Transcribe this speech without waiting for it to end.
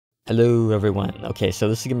Hello everyone. Okay, so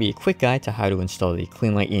this is going to be a quick guide to how to install the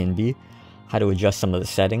Light ENB, how to adjust some of the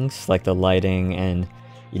settings like the lighting and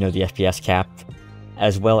the FPS cap,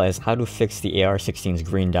 as well as how to fix the AR16's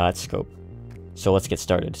green dot scope. So let's get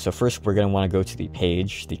started. So first we're going to want to go to the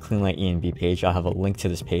page, the Light ENB page. I'll have a link to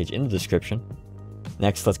this page in the description.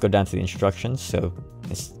 Next, let's go down to the instructions. So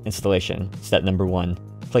installation, step number 1,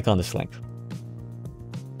 click on this link.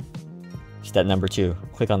 Step number 2,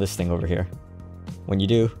 click on this thing over here. When you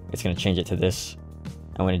do, it's going to change it to this,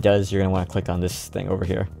 and when it does, you're going to want to click on this thing over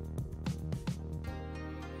here.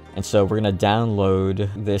 And so we're going to download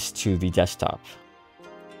this to the desktop.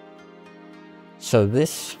 So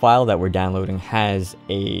this file that we're downloading has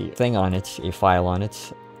a thing on it, a file on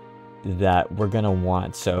it, that we're going to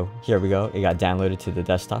want. So here we go, it got downloaded to the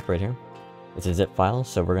desktop right here. It's a zip file,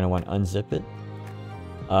 so we're going to want to unzip it.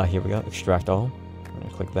 Here we go, extract all. We're going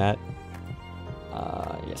to click that.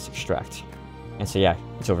 Yes, extract. And so yeah,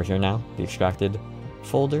 it's over here now, the extracted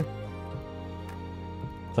folder.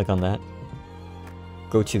 Click on that.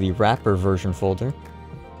 Go to the wrapper version folder.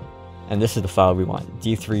 And this is the file we want,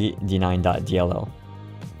 d3d9.dll.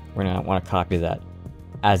 We're going to want to copy that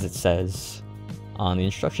as it says on the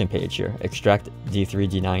instruction page here. Extract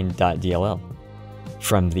d3d9.dll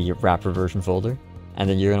from the wrapper version folder. And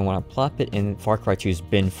then you're going to want to plop it in Far Cry 2's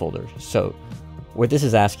bin folder. So what this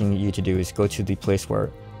is asking you to do is go to the place where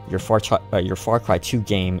your Far Cry 2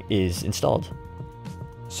 game is installed.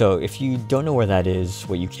 So if you don't know where that is,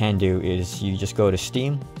 what you can do is you just go to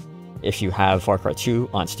Steam. If you have Far Cry 2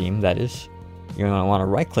 on Steam, that is, you're going to want to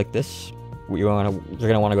right click this. You're going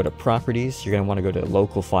to want to go to Properties. You're going to want to go to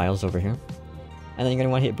Local Files over here. And then you're going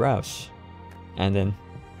to want to hit Browse. And then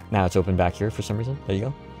now it's open back here for some reason. There you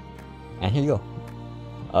go. And here you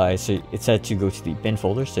go. So it said to go to the bin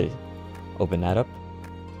folder, so open that up.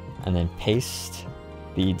 And then paste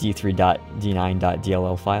the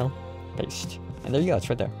d3.d9.dll file, paste, and there you go, it's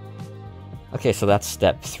right there. Okay, so that's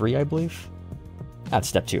step 3, I believe. That's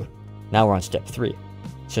step 2. Now we're on step 3.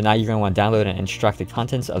 So now you're going to want to download and extract the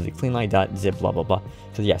contents of the cleanlight.zip blah blah blah.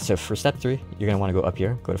 So yeah, so for step 3, you're going to want to go up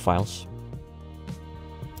here, go to Files,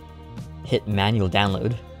 hit Manual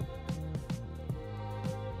Download.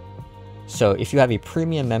 So if you have a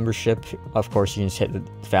premium membership, of course you can just hit the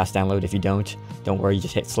fast download. If you don't worry,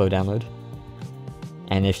 just hit slow download.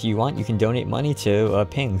 And if you want, you can donate money to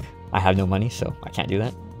Ping. I have no money, so I can't do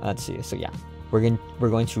that. Let's see. So yeah, we're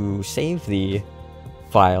going to save the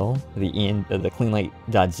file, the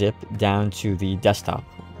cleanlight.zip, down to the desktop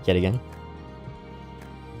yet again.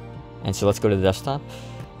 And so let's go to the desktop,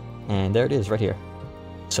 and there it is right here.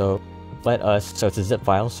 So so it's a zip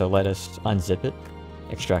file. So let us unzip it,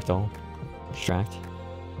 extract all, extract,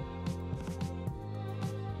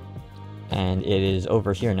 and it is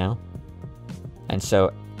over here now. And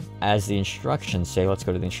so, as the instructions say, let's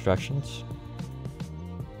go to the instructions.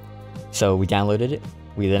 So we downloaded it,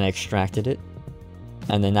 we then extracted it,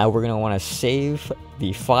 and then now we're going to want to save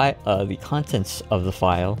the the contents of the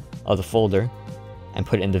file, of the folder, and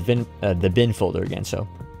put it in the bin folder again. So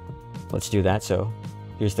let's do that. So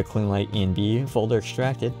here's the Light ENB folder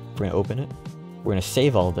extracted. We're going to open it. We're going to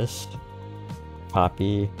save all this.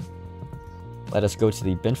 Copy. Let us go to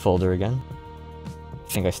the bin folder again.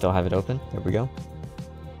 I think I still have it open. There we go.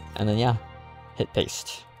 And then yeah, hit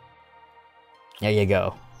paste. There you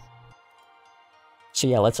go. So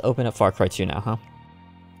yeah, let's open up Far Cry 2 now, huh?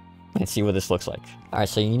 And see what this looks like. Alright,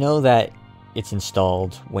 so you know that it's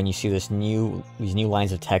installed when you see these new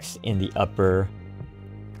lines of text in the upper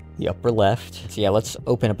left. So yeah, let's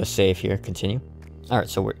open up a save here, continue. Alright,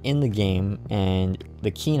 so we're in the game, and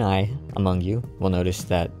the keen eye among you will notice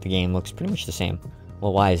that the game looks pretty much the same.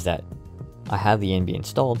 Well, why is that? I have the ENB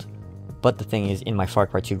installed, but the thing is, in my Far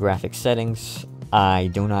Cry 2 graphics settings, I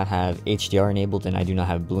do not have HDR enabled and I do not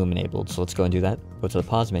have bloom enabled. So let's go and do that. Go to the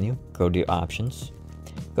pause menu, go to Options,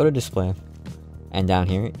 go to Display, and down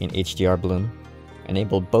here in HDR bloom,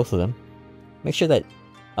 enable both of them. Make sure that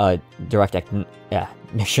DirectX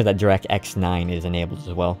 9 is enabled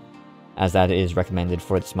as well, as that is recommended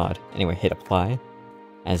for this mod. Anyway, hit Apply.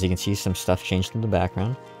 As you can see, some stuff changed in the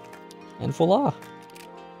background, and voila!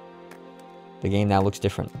 The game now looks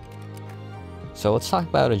different. So let's talk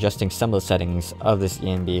about adjusting some of the settings of this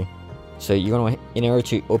ENB. So you're going to, in order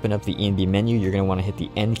to open up the ENB menu, you're going to want to hit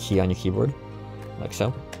the N key on your keyboard, like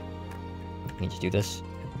so. You can just do this.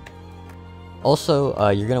 Also,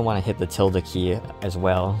 you're going to want to hit the tilde key as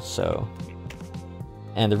well. So,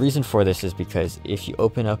 and the reason for this is because if you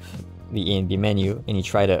open up the ENB menu and you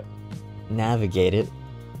try to navigate it,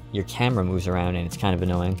 your camera moves around and it's kind of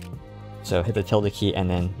annoying. So hit the tilde key and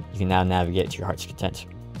then you can now navigate to your heart's content.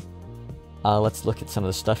 Let's look at some of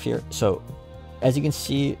the stuff here. So as you can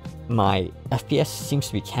see, my FPS seems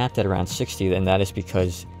to be capped at around 60, and that is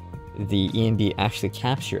because the ENB actually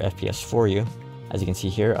caps your FPS for you. As you can see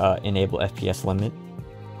here, enable FPS limit.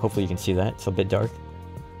 Hopefully you can see that, it's a bit dark.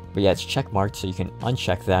 But yeah, it's check marked, so you can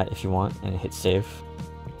uncheck that if you want, and hit save.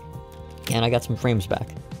 And I got some frames back.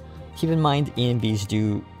 Keep in mind, ENBs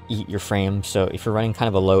do eat your frames, so if you're running kind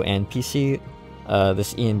of a low-end PC,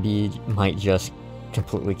 this ENB might just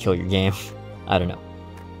completely kill your game. I don't know.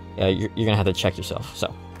 You're gonna have to check yourself,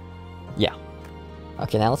 so yeah.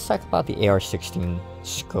 Okay, now let's talk about the AR16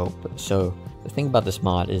 scope. So the thing about this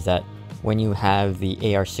mod is that when you have the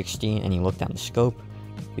AR16 and you look down the scope,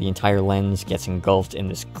 the entire lens gets engulfed in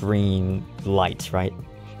this green light, right?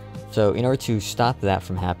 So in order to stop that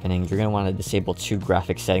from happening, you're going to want to disable 2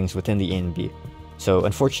 graphic settings within the ENB. So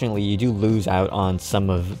unfortunately, you do lose out on some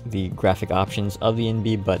of the graphic options of the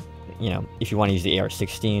ENB, but you know, if you want to use the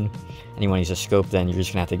AR16 and you want to use a scope, then you're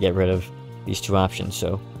just going to have to get rid of these 2 options.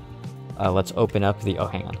 So let's open up the, oh,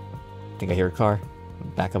 hang on. I think I hear a car.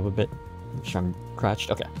 Back up a bit. Make sure I'm crouched.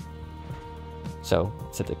 Okay. So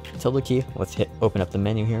let's hit the tilde key. Let's open up the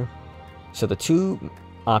menu here. So the 2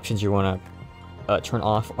 options you want to turn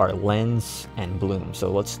off are lens and bloom.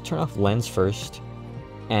 So let's turn off lens first.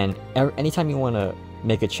 And anytime you want to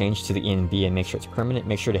make a change to the ENB and make sure it's permanent,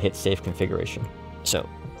 make sure to hit save configuration. So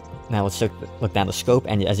now let's look down the scope,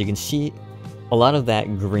 and as you can see, a lot of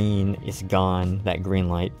that green is gone, that green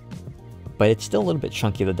light, but it's still a little bit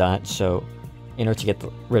chunky, the dot. So in order to get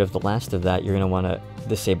rid of the last of that, you're going to want to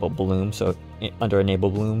disable bloom. So under enable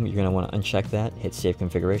bloom, you're going to want to uncheck that, hit save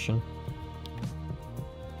configuration,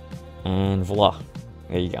 and voila,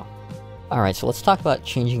 there you go. Alright, so let's talk about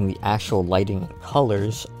changing the actual lighting and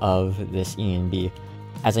colors of this ENB.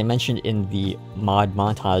 As I mentioned in the mod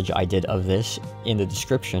montage I did of this in the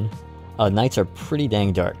description, nights are pretty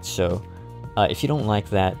dang dark, so if you don't like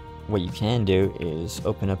that, what you can do is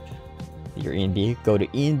open up your ENB, go to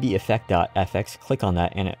enbeffect.fx, click on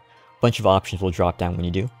that, and a bunch of options will drop down when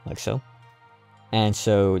you do, like so. And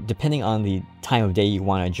so, depending on the time of day you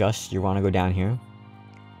want to adjust, you want to go down here.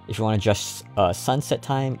 If you want to adjust sunset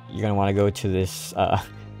time, you're going to want to go to this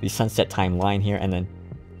the sunset time line here, and then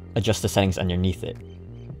adjust the settings underneath it.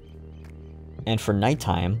 And for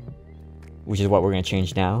nighttime, which is what we're going to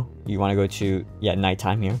change now, you want to go to,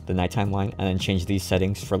 nighttime here, the nighttime line, and then change these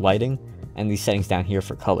settings for lighting, and these settings down here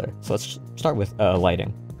for color. So let's start with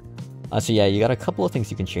lighting. So yeah, you got a couple of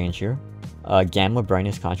things you can change here. Gamma,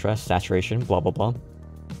 brightness, contrast, saturation, blah blah blah.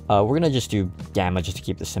 We're gonna just do gamma just to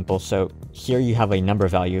keep this simple. So here you have a number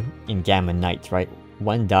value in gamma night, right?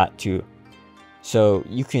 1.2. So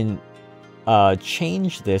you can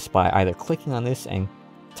change this by either clicking on this and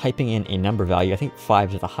typing in a number value. I think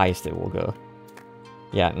 5 is the highest it will go.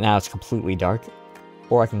 Yeah, now it's completely dark.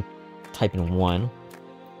 Or I can type in 1,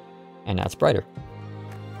 and now it's brighter.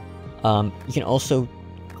 You can also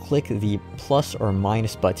click the plus or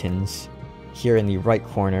minus buttons here in the right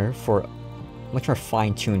corner for much more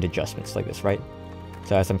fine-tuned adjustments like this, right?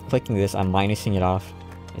 So as I'm clicking this, I'm minusing it off.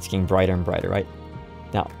 It's getting brighter and brighter, right?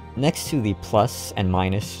 Now, next to the plus and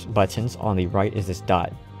minus buttons on the right is this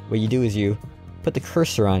dot. What you do is you put the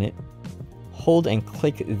cursor on it, hold and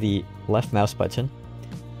click the left mouse button,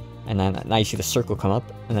 and then now you see the circle come up,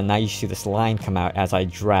 and then now you see this line come out as I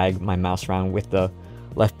drag my mouse around with the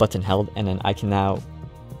left button held, and then I can now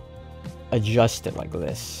adjust it like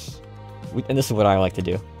this. And this is what I like to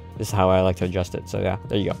do. This is how I like to adjust it. So yeah,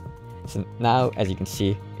 there you go. So now, as you can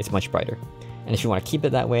see, it's much brighter. And if you want to keep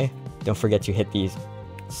it that way, don't forget to hit the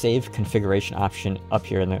save configuration option up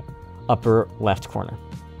here in the upper left corner.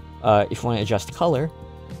 If you want to adjust color,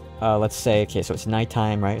 let's say, okay, so it's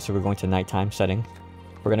nighttime, right? So we're going to nighttime setting.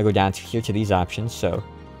 We're going to go down to here to these options. So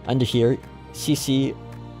under here, CC,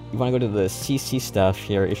 you want to go to the CC stuff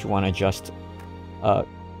here if you want to adjust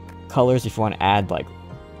colors, if you want to add like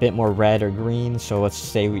a bit more red or green. So let's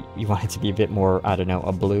say you want it to be a bit more, I don't know,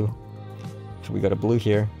 a blue. So we go to blue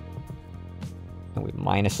here, and we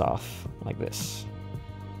minus off like this.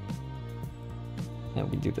 And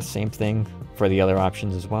we do the same thing for the other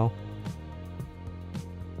options as well.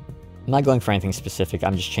 I'm not going for anything specific,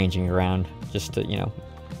 I'm just changing it around, just to, you know,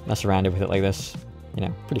 mess around with it like this. You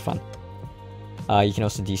know, pretty fun. You can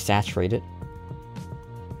also desaturate it.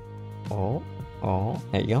 Oh,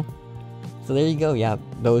 there you go. So there you go, yeah,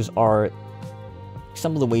 those are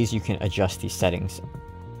some of the ways you can adjust these settings.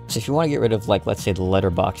 So if you want to get rid of, like, let's say the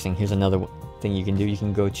letterboxing, here's another thing you can do. You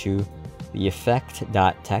can go to the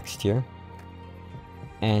effect.text here.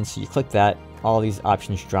 And so you click that, all these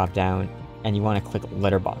options drop down, and you want to click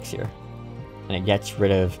letterbox here. And it gets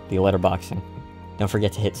rid of the letterboxing. Don't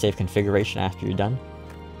forget to hit save configuration after you're done.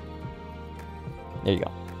 There you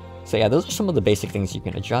go. So yeah, those are some of the basic things you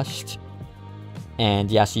can adjust. And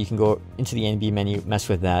yeah, so you can go into the ENB menu, mess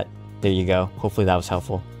with that. There you go. Hopefully that was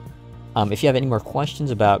helpful. If you have any more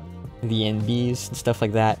questions about the ENBs and stuff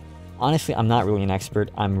like that, honestly, I'm not really an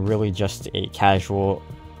expert. I'm really just a casual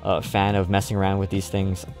fan of messing around with these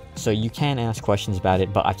things. So you can ask questions about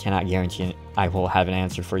it, but I cannot guarantee I will have an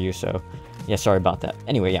answer for you. So yeah, sorry about that.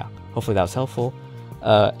 Anyway, yeah, hopefully that was helpful.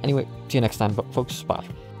 Anyway, see you next time, folks. Bye.